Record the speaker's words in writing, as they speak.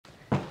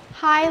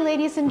Hi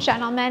ladies and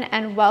gentlemen,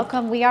 and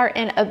welcome. We are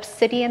in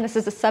Obsidian. This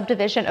is a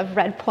subdivision of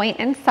Red Point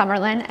in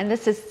Summerlin, and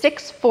this is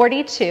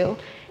 642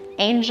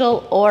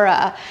 Angel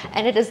Aura,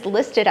 and it is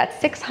listed at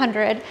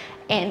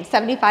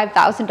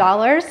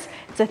 $675,000.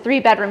 It's a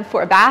 3-bedroom,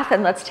 4-bath,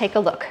 and let's take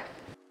a look.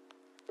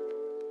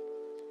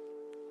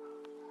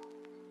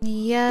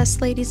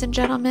 Yes, ladies and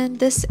gentlemen,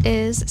 this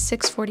is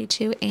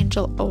 642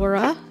 Angel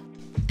Aura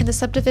in the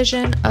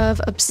subdivision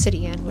of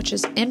Obsidian, which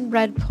is in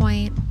Red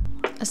Point,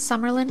 a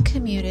Summerlin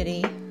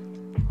community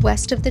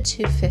west of the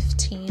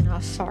 215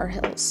 off Far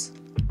Hills.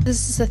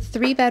 This is a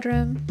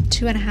 3-bedroom,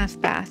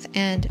 2.5 bath,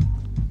 and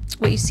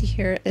what you see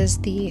here is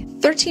the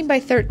 13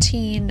 by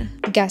 13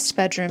 guest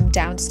bedroom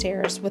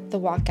downstairs with the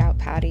walkout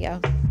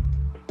patio.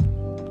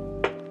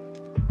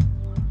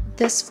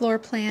 This floor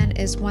plan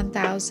is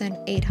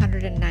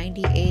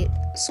 1,898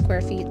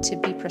 square feet to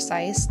be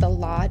precise. The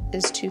lot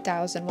is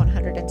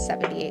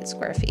 2,178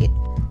 square feet.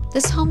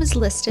 This home is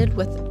listed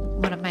with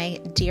one of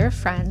my dear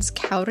friends,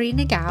 Kaori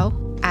Nagao,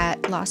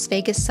 at Las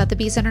Vegas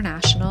Sotheby's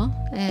International.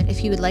 And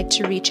if you would like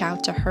to reach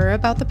out to her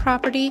about the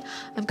property,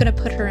 I'm going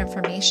to put her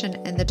information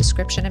in the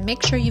description, and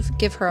make sure you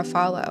give her a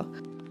follow.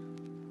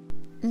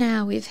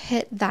 Now we've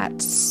hit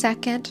that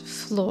second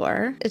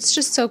floor. It's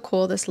just so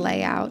cool, this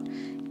layout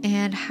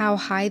and how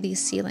high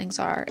these ceilings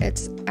are.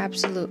 It's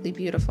absolutely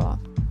beautiful.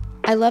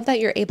 I love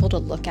that you're able to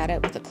look at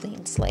it with a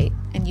clean slate,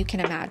 and you can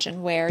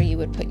imagine where you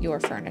would put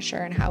your furniture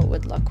and how it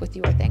would look with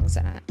your things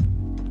in it.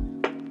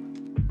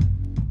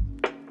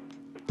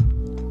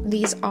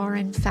 These are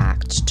in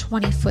fact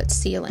 20-foot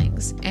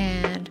ceilings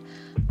and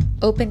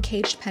open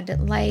caged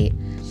pendant light.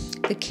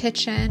 The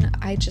kitchen,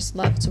 I just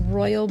love. It's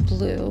royal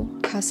blue,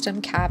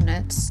 custom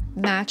cabinets,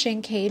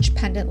 matching cage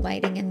pendant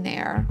lighting in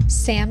there,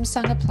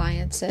 Samsung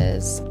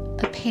appliances,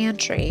 a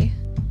pantry.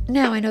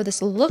 Now, I know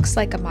this looks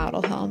like a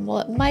model home. Well,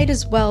 it might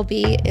as well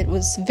be. It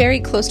was very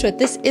close to it.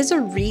 This is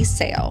a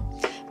resale,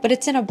 but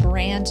it's in a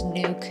brand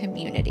new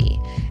community,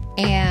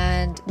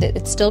 and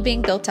it's still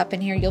being built up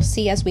in here. You'll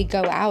see as we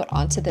go out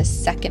onto this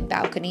second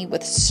balcony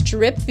with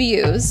strip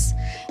views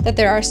that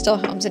there are still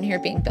homes in here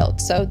being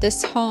built. So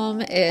this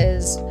home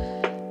is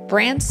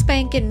brand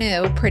spanking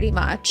new, pretty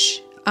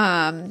much,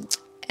 and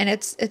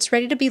it's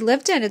ready to be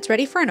lived in. It's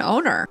ready for an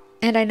owner.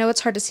 And I know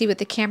it's hard to see with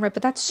the camera,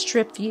 but that's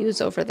strip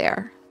views over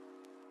there.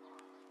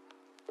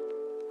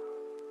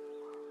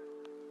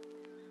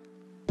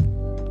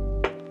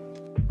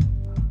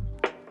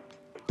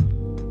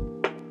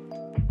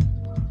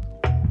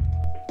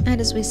 And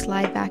as we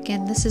slide back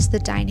in, this is the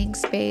dining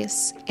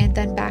space, and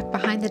then back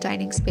behind the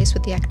dining space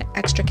with the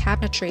extra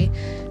cabinetry,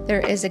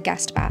 there is a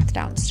guest bath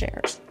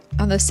downstairs,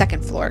 on the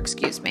second floor,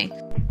 excuse me.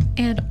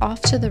 And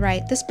off to the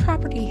right, this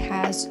property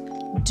has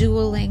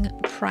dueling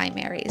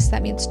primaries.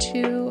 That means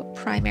 2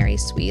 primary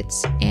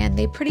suites, and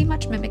they pretty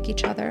much mimic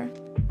each other.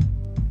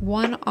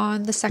 One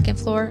on the second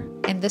floor,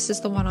 and this is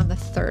the one on the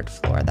 3rd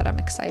floor that I'm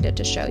excited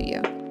to show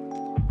you.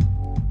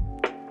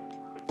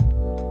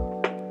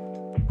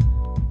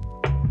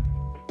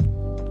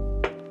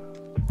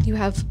 You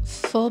have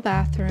full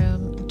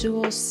bathroom,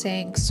 dual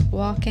sinks,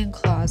 walk-in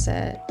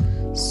closet,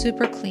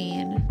 super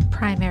clean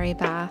primary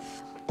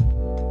bath.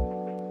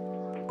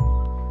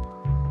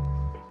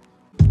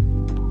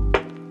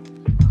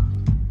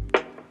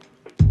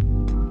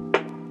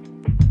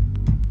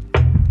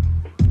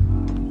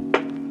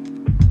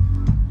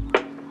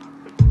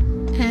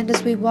 And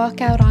as we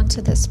walk out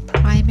onto this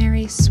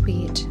primary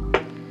suite,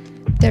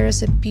 there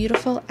is a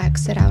beautiful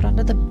exit out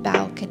onto the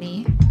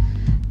balcony,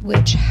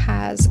 which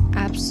has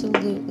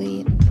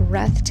absolutely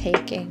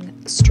breathtaking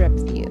strip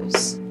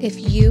views.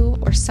 If you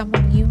or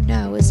someone you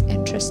know is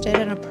interested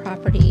in a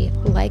property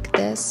like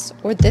this,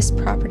 or this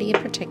property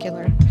in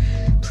particular,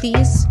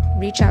 please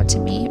reach out to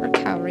me or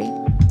Kaori.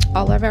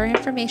 All of our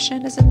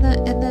information is in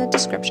the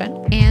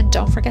description. And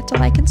don't forget to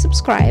like and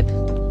subscribe.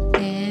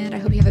 And I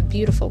hope you have a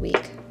beautiful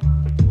week.